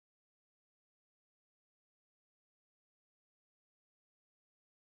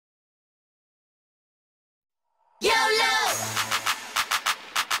Yolo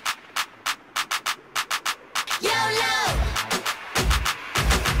Yolo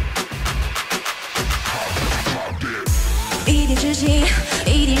一点知性，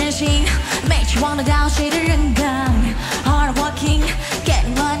一点任性，没期望得到谁的认可。Hard working,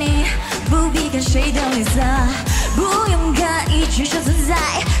 getting money， 不必看谁的脸色，不用刻意去设存在，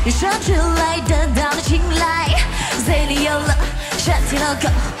人生之来得到的青睐。嘴里有了，身体了口，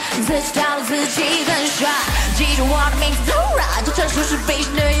自己知道自己很帅。记住我的名字 Flora， 这城市是飞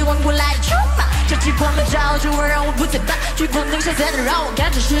行的欲望过来的筹码。这激光的照着我，让我不再怕。飓风能下才能让我看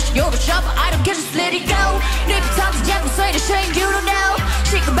这世上有多少吧 I don't care, just let it go。你不藏在肩膀碎的声音 ，You don't know。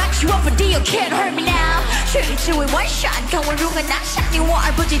谁敢把起我放低 ，You can't hurt me now。全力只为 one shot， 看我如何拿下你我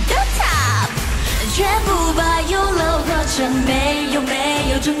而不及的 top。全部把Yolo化成没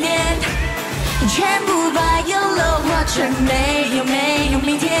有终点，全部把Yolo化成没有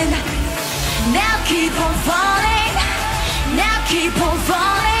明天。Now keep on falling, now keep on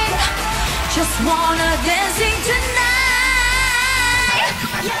falling, just wanna dancing tonight.